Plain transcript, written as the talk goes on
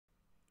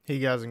Hey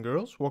guys and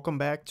girls, welcome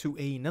back to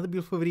another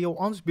beautiful video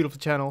on this beautiful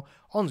channel,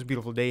 on this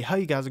beautiful day. How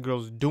you guys and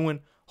girls doing?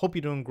 Hope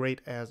you're doing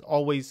great as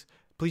always.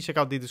 Please check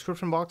out the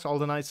description box, all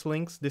the nice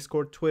links,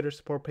 Discord, Twitter,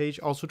 support page.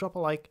 Also drop a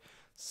like,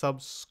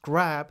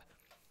 subscribe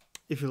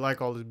if you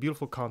like all this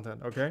beautiful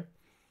content, okay?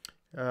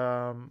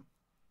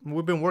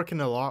 We've been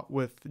working a lot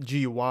with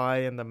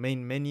GUI and the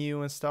main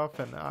menu and stuff,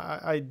 and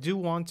I do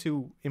want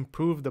to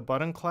improve the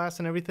button class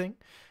and everything,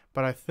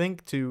 but I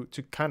think to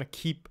kind of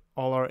keep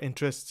all our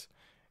interests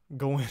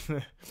going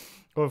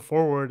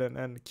forward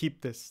and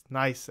keep this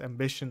nice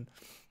ambition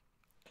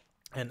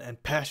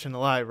and passion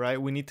alive, right?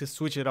 We need to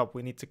switch it up.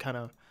 We need to kind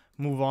of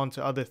move on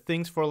to other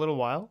things for a little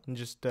while and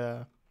just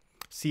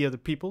see other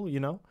people,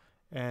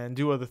 and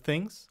do other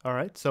things. All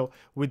right, so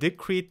we did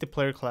create the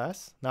player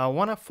class. Now I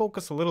want to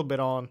focus a little bit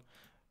on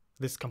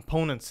this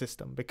component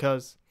system,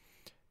 because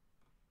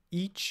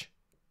each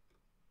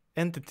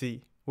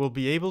entity will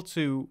be able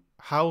to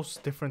house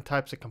different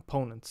types of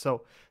components.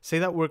 So say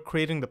that we're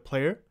creating the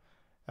player.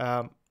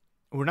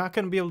 We're not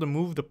going to be able to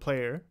move the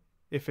player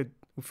if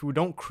we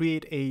don't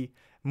create a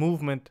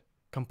movement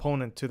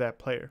component to that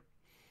player.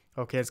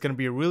 Okay, it's going to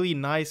be a really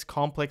nice,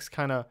 complex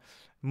kind of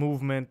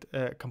movement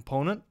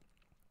component,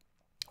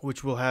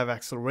 which will have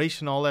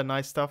acceleration, all that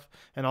nice stuff.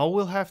 And all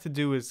we'll have to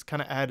do is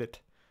kind of add it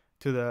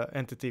to the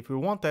entity if we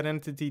want that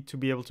entity to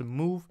be able to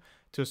move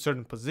to a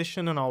certain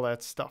position and all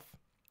that stuff.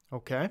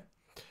 Okay,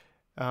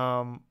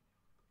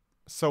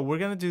 so we're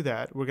going to do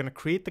that. We're going to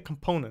create the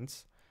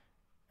components,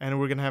 and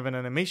we're going to have an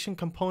animation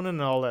component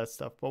and all that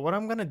stuff. But what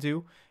I'm going to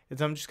do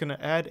is I'm just going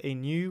to add a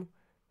new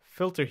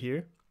filter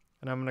here,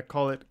 and I'm going to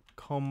call it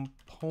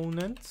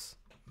components.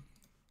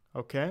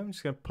 Okay, I'm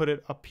just going to put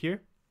it up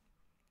here.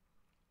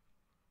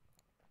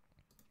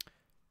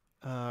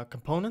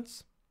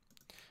 Components.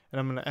 And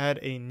I'm going to add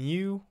a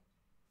new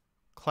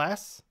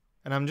class,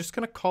 and I'm just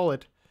going to call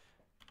it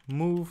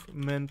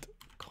movement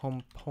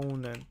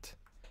component.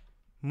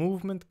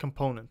 Movement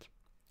component.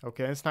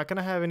 Okay, it's not going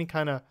to have any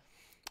kind of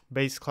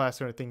base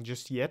class or anything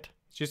just yet.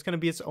 It's just going to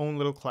be its own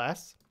little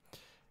class,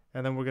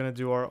 and then we're going to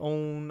do our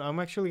own. I'm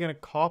actually going to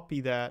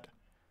copy that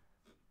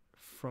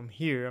from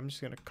here. I'm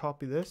just going to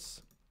copy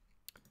this,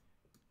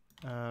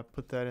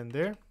 put that in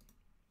there,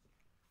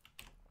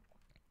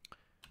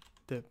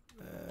 the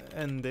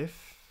end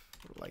if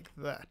like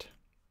that.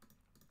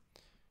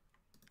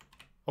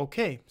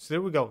 Okay, so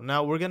there we go.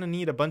 Now we're going to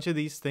need a bunch of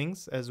these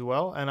things as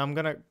well, and I'm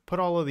going to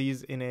put all of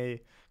these in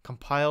a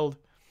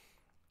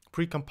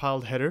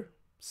pre-compiled header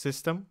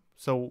system,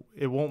 so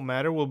it won't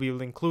matter. We'll be able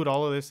to include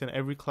all of this in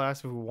every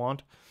class if we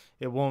want.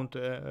 It won't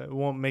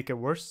make it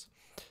worse.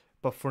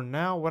 But for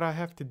now, what I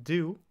have to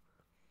do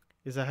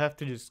is I have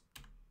to just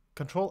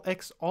Control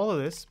X all of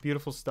this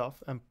beautiful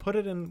stuff and put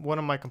it in one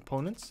of my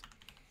components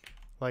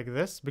like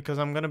this, because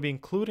I'm going to be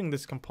including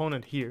this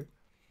component here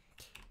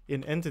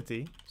in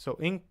entity. So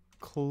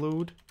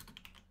include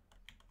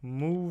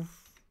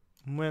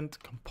movement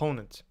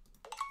component.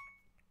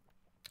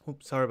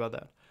 Oops, sorry about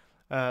that.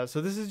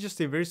 So this is just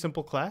a very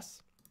simple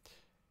class,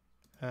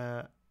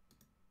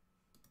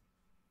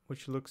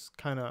 which looks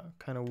kind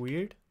of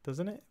weird,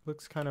 doesn't it?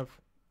 Looks kind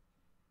of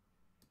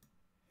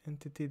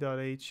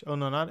entity.h. Oh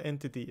no, not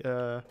entity.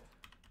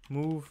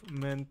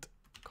 Movement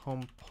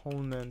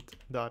component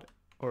dot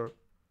or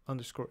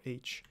underscore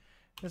h.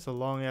 That's a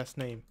long ass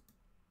name.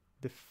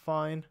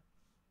 Define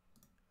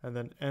and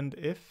then end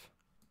if.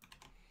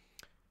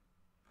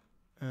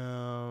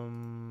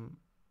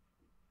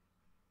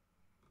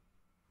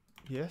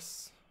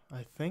 Yes,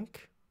 I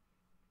think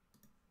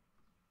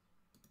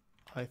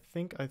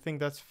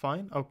that's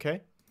fine.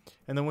 Okay,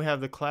 and then we have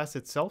the class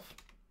itself.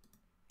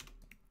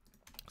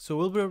 So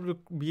we'll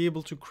be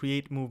able to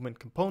create movement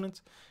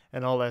components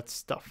and all that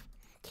stuff.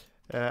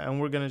 And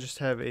we're gonna just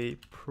have a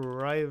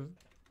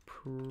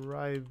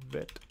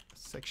private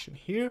section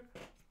here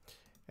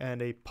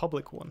and a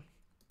public one.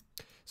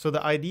 So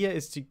the idea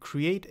is to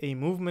create a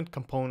movement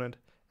component,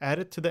 add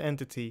it to the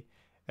entity,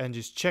 and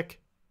just check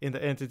in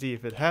the entity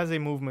if it has a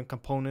movement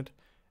component,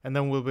 and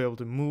then we'll be able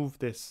to move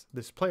this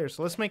player.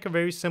 So let's make a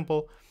very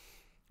simple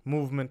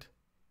movement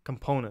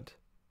component.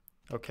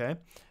 Okay,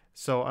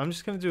 so I'm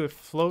just going to do a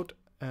float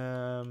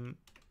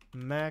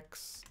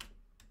max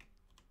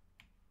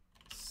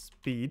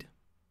speed,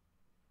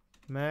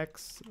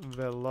 max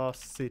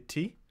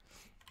velocity.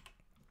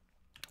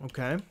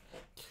 Okay,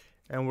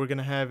 and we're going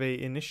to have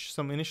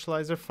some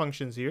initializer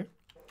functions here.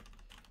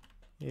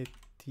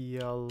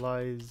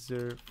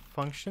 Initializer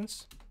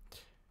functions.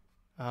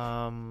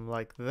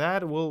 Like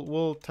that.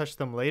 We'll touch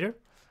them later.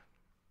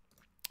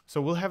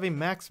 So we'll have a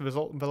max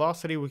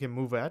velocity we can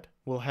move at.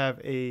 We'll have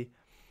a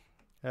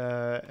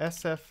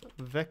SF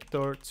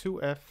vector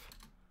 2F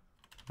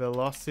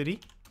velocity,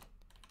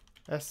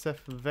 SF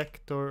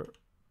vector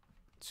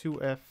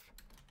 2F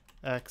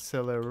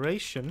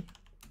acceleration,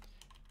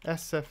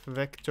 SF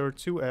vector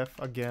 2F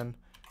again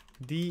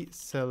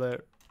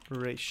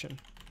deceleration.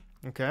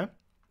 Okay,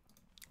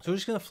 so we're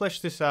just gonna flesh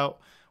this out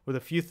with a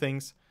few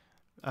things.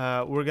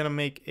 We're gonna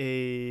make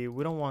we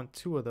don't want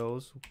two of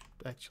those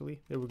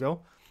actually. There we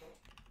go.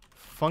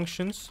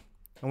 Functions.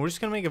 And we're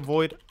just gonna make a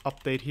void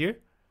update here.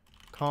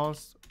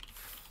 Const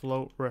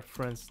float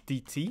reference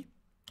dt.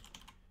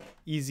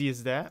 Easy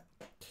as that.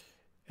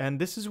 And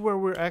this is where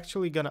we're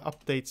actually gonna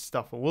update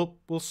stuff. We'll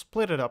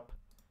split it up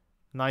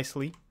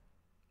nicely.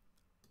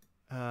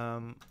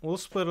 We'll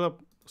split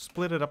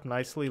it up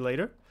nicely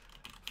later.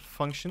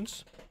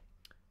 Functions.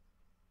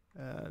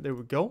 There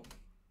we go.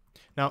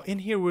 Now in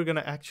here we're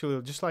gonna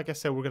actually, just like I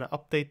said, we're gonna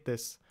update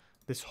this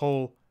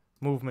whole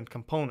movement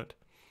component,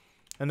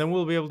 and then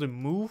we'll be able to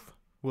move.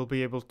 We'll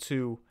be able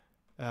to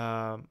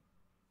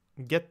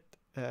get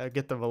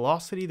the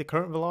velocity, the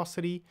current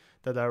velocity,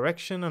 the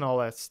direction, and all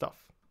that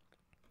stuff.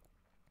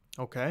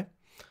 Okay,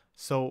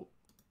 so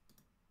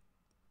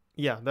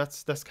yeah,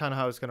 that's kind of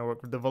how it's gonna work.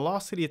 The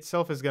velocity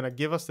itself is gonna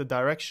give us the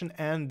direction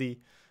and the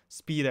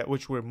speed at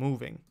which we're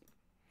moving.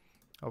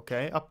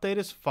 Okay, update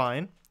is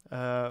fine.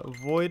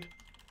 Void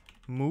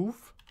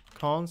move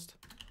const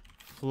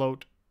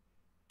float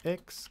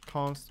x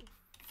const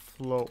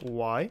float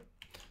y.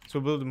 So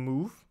we'll be able to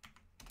move.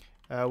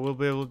 We'll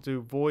be able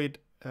to void.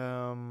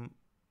 Well,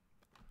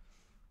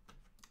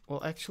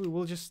 actually,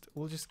 we'll just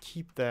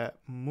keep that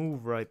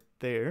move right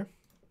there,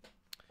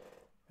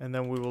 and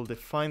then we will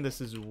define this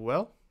as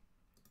well,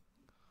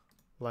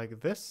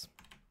 like this.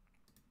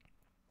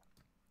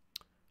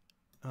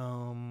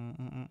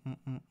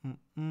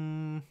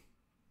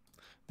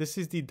 This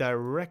is the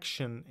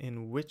direction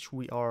in which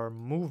we are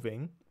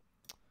moving.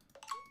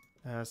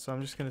 So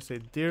I'm just gonna say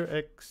dir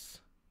x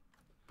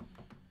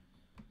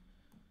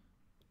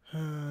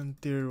and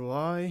dir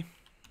y,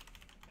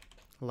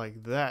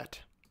 like that.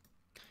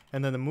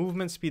 And then the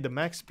movement speed, the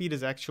max speed,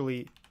 is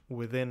actually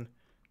within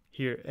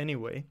here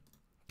anyway.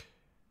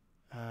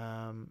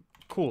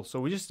 Cool, so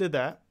we just did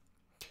that.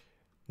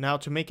 Now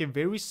to make it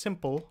very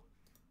simple,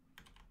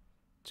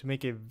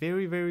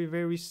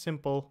 very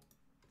simple,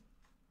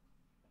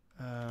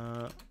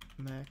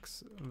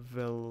 max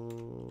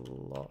velocity,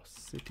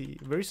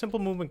 very simple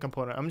movement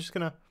component. I'm just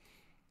gonna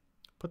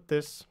put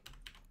this.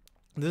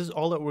 This is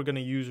all that we're gonna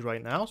use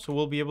right now. So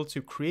we'll be able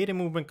to create a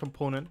movement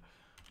component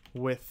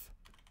with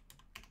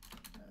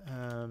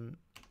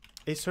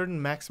a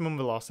certain maximum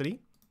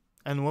velocity,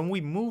 and when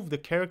we move the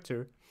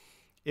character,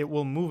 it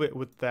will move it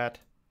with that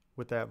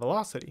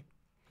velocity.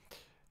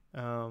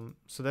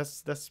 So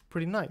that's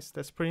pretty nice.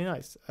 That's pretty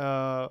nice.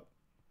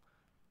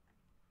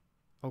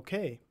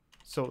 Okay,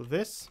 so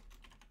this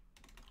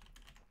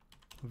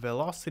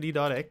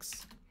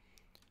velocity.x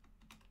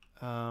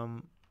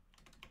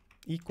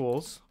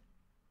equals,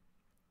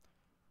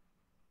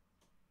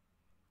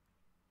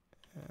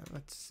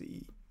 let's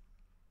see,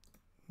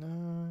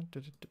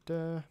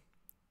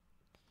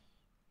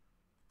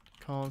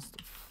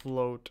 const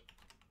float,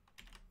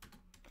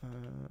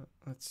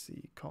 let's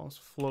see, const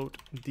float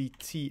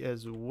dt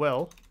as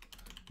well.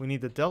 We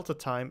need the delta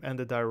time and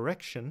the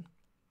direction.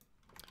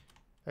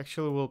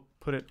 Actually, we'll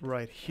put it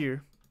right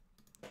here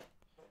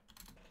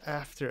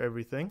after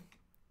everything.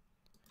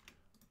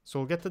 So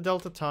we'll get the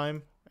delta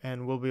time,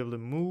 and we'll be able to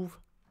move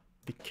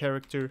the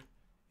character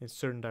in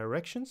certain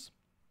directions.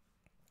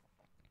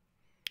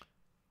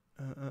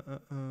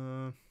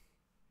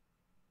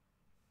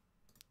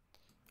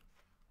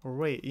 Or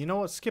wait, you know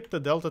what? Skip the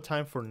delta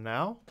time for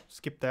now.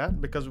 Skip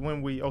that, because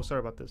when we... Oh, sorry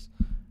about this.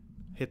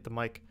 Hit the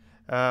mic.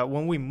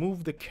 When we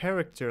move the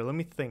character, let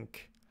me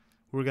think.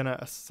 We're going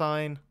to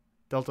assign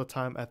delta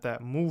time at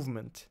that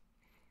movement.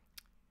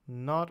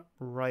 Not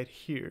right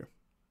here.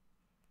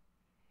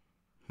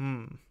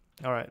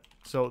 Alright,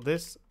 so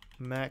this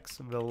max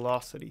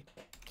velocity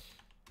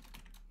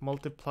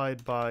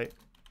multiplied by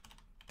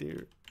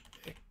dir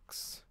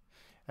x.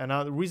 And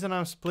now the reason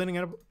I'm splitting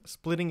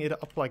it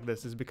up like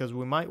this is because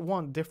we might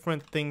want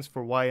different things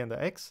for y and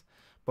the x,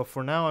 but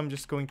for now I'm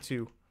just going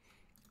to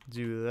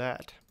do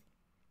that.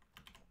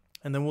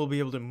 And then we'll be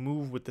able to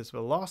move with this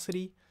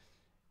velocity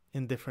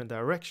in different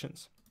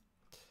directions.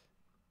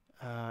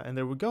 And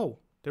there we go.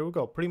 There we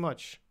go. Pretty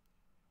much.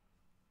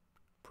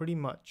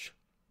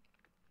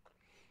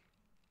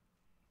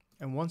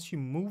 And once you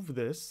move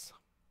this,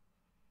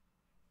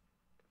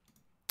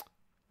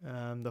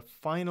 the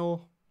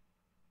final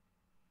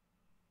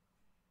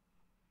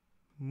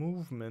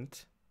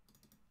movement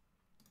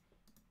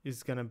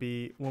is gonna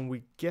be when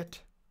we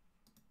get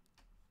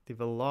the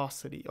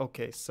velocity.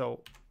 Okay,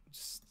 so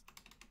just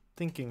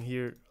thinking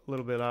here a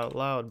little bit out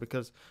loud,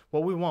 because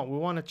what we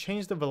want to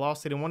change the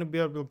velocity. I want to be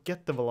able to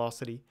get the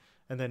velocity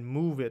and then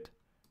move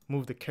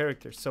the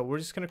character. So we're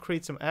just gonna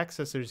create some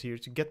accessors here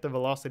to get the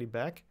velocity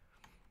back.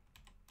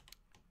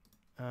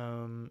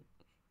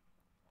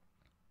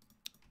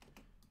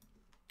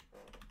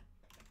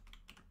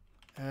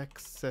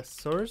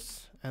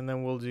 Accessors, and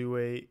then we'll do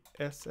a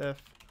sf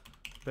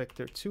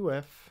vector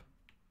 2f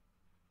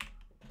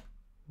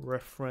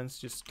reference,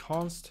 just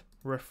const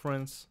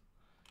reference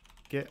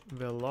get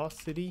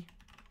velocity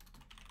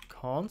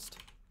const,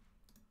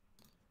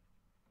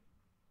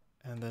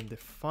 and then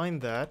define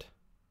that,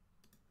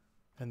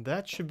 and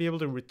that should be able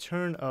to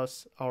return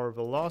us our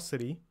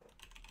velocity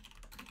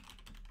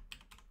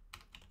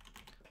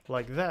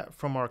like that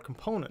from our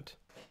component.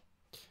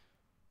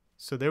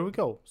 So there we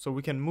go. So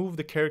we can move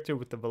the character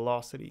with the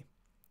velocity.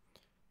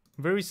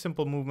 Very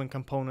simple movement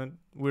component.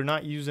 We're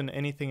not using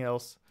anything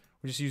else.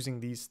 We're just using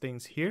these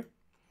things here.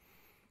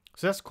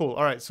 So that's cool.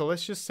 All right, so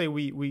let's just say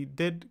we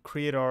did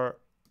create our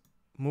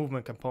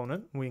movement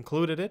component. We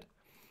included it.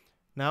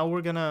 Now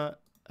we're gonna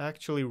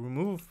actually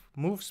remove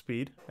move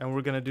speed, and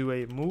we're gonna do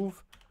a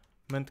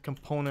movement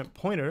component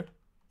pointer.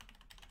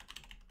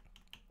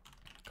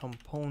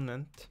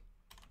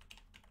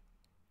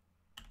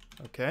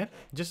 Okay,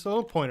 just a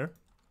little pointer.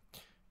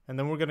 And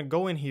then we're gonna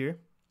go in here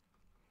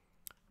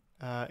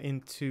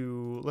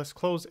let's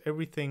close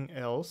everything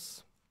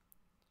else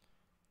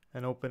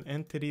and open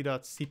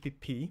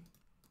entity.cpp.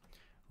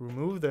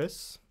 Remove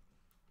this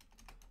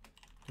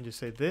and just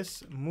say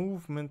this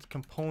movement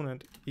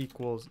component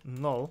equals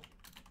null.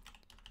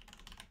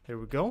 There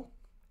we go.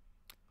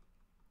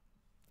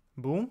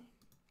 Boom.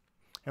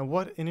 And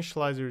what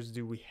initializers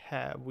do we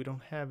have? We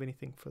don't have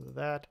anything for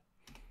that.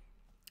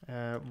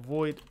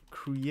 Void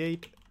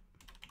create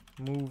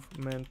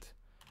movement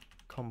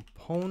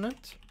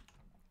component.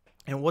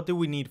 And what do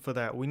we need for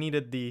that? We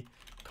needed the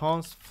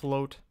const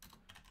float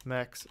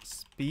max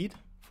speed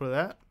for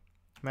that,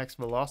 max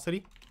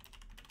velocity,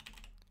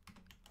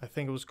 I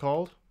think it was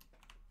called.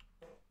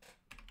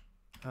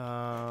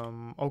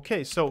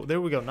 Okay, so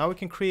there we go. Now we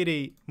can create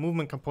a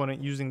movement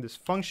component using this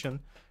function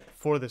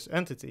for this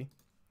entity.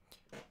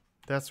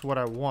 That's what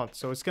I want.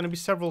 So it's going to be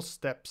several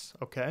steps,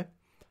 okay?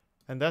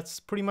 And that's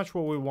pretty much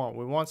what we want.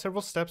 We want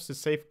several steps to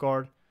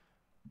safeguard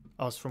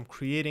us from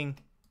creating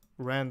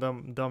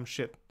random dumb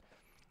shit.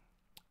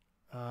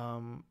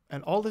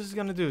 And all this is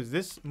going to do is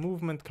this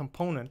movement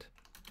component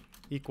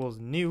equals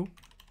new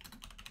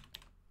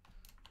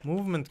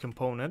movement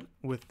component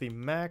with the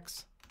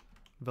max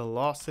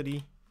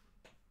velocity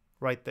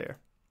right there.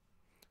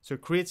 So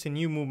it creates a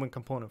new movement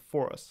component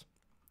for us.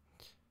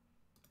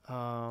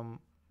 And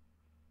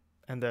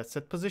that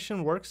set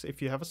position works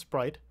if you have a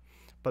sprite,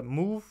 but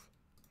move,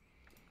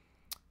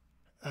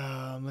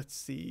 let's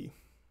see.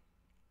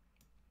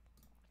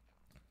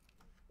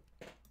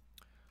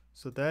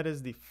 So that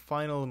is the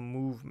final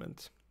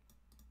movement.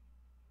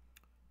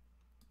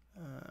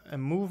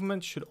 And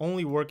movement should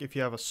only work if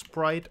you have a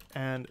sprite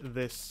and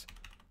this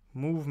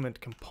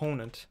movement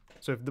component.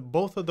 So if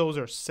both of those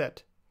are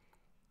set,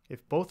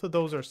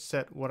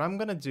 what I'm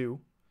gonna do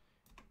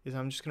is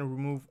I'm just gonna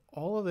remove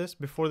all of this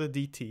before the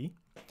DT,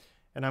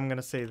 and I'm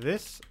gonna say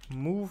this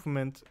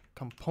movement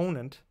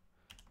component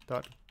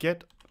dot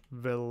get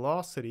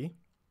velocity.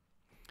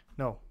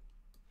 No.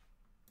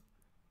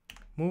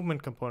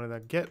 Movement component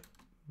dot get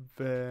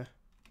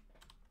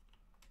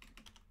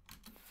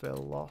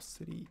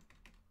velocity.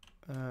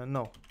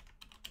 No,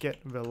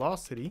 get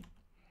velocity.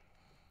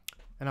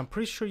 And I'm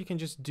pretty sure you can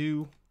just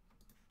do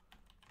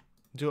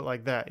it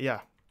like that.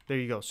 Yeah, there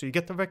you go. So you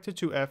get the vector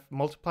to F,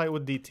 multiply it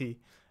with DT,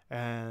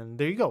 and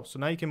there you go. So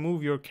now you can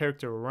move your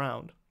character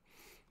around.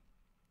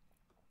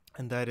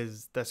 And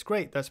that's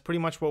great. That's pretty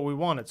much what we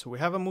wanted. So we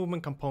have a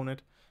movement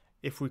component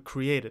if we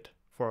create it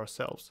for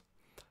ourselves.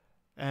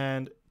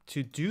 And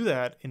to do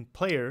that in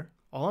player,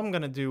 all I'm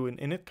gonna do in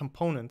init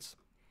components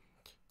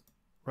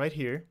right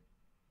here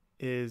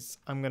is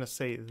I'm gonna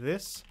say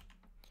this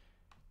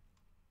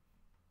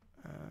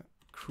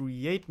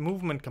create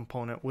movement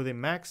component with a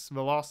max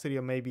velocity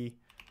of maybe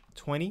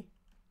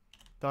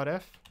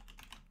 20.f,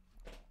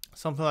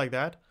 something like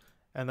that,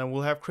 and then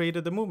we'll have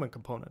created the movement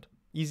component.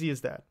 Easy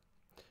as that.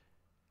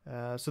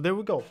 So there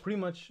we go. Pretty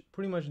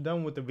much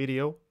done with the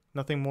video.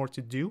 Nothing more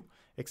to do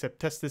except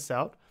test this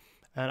out.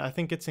 And I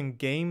think it's in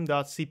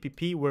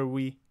game.cpp where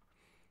we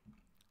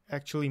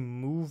actually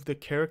move the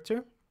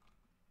character.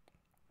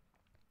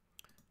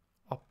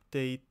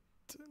 Update.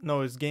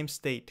 No, it's game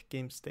state.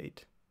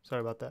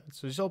 Sorry about that.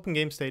 So just open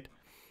game state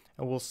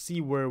and we'll see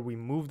where we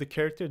move the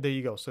character. There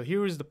you go. So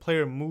here is the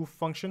player move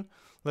function.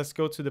 Let's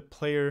go to the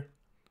player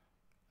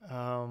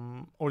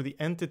or the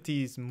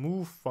entity's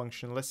move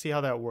function. Let's see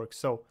how that works.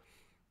 So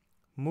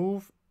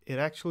move, it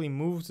actually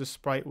moves the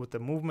sprite with the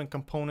movement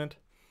component.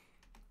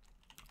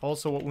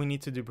 Also, what we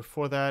need to do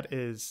before that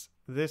is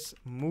this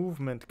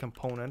movement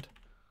component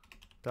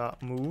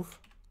dot move,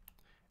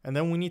 and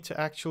then we need to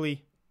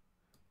actually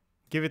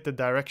give it the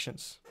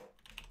directions.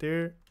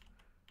 There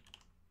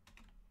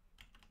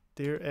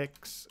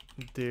X,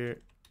 there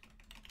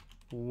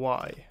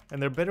Y.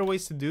 And there are better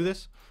ways to do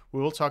this. We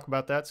will talk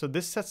about that. So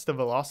this sets the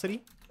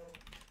velocity.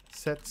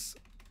 Sets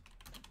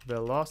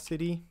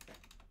velocity.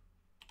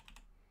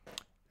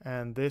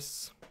 And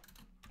this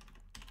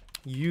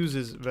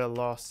uses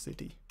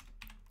velocity.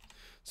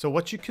 So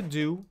what you could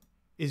do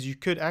is you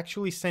could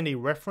actually send a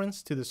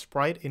reference to the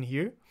sprite in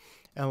here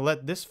and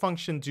let this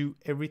function do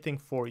everything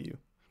for you.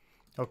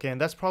 Okay,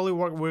 and that's probably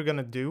what we're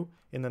gonna do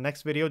in the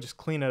next video, just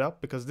clean it up,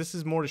 because this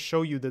is more to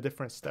show you the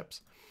different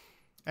steps.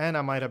 And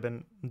I might have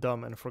been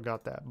dumb and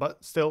forgot that,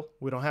 but still,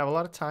 we don't have a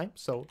lot of time,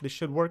 so this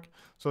should work.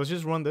 So let's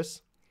just run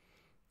this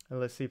and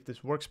let's see if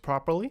this works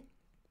properly.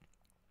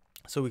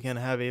 So we can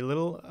have a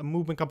little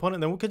movement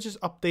component, then we could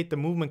just update the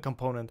movement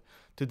component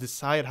to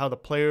decide how the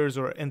players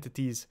or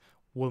entities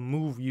will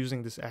move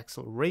using this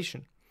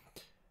acceleration.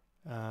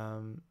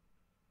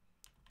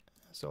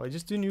 So I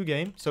just do new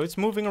game. So it's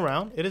moving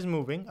around. It is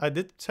moving. I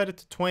did set it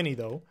to 20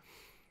 though.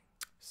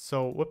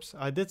 So whoops,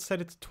 I did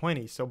set it to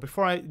 20. So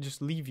before I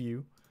just leave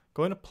you,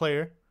 go into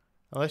player.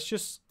 Let's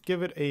just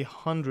give it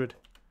 100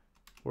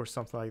 or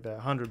something like that.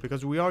 100,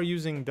 because we are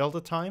using delta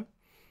time.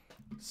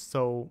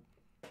 So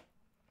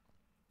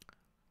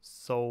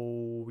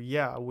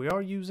yeah, we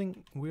are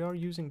using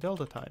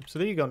delta time. So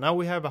there you go. Now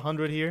we have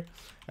 100 here,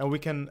 and we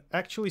can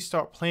actually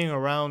start playing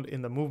around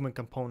in the movement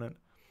component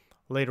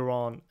later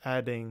on,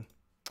 adding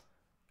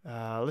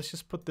let's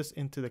just put this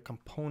into the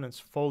components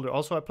folder.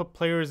 Also, I put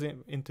players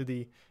into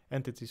the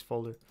entities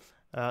folder.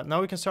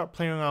 Now we can start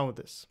playing around with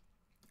this.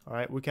 All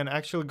right, we can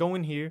actually go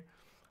in here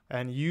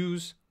and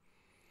use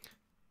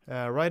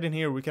right in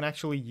here, we can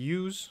actually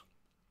use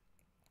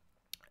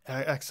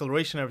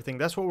acceleration and everything.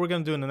 That's what we're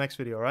gonna do in the next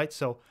video. All right,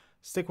 so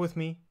stick with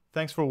me.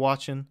 Thanks for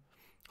watching.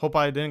 Hope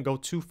I didn't go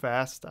too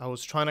fast. I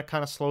was trying to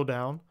kind of slow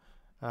down,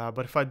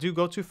 but if I do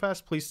go too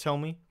fast, please tell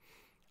me.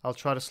 I'll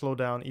try to slow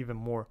down even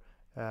more.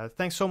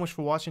 Thanks so much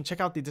for watching. Check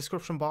out the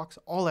description box,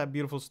 all that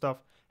beautiful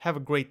stuff. Have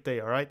a great day.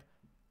 All right,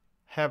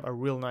 have a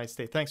real nice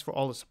day. Thanks for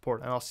all the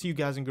support, and I'll see you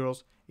guys and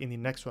girls in the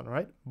next one. All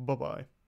right, bye bye.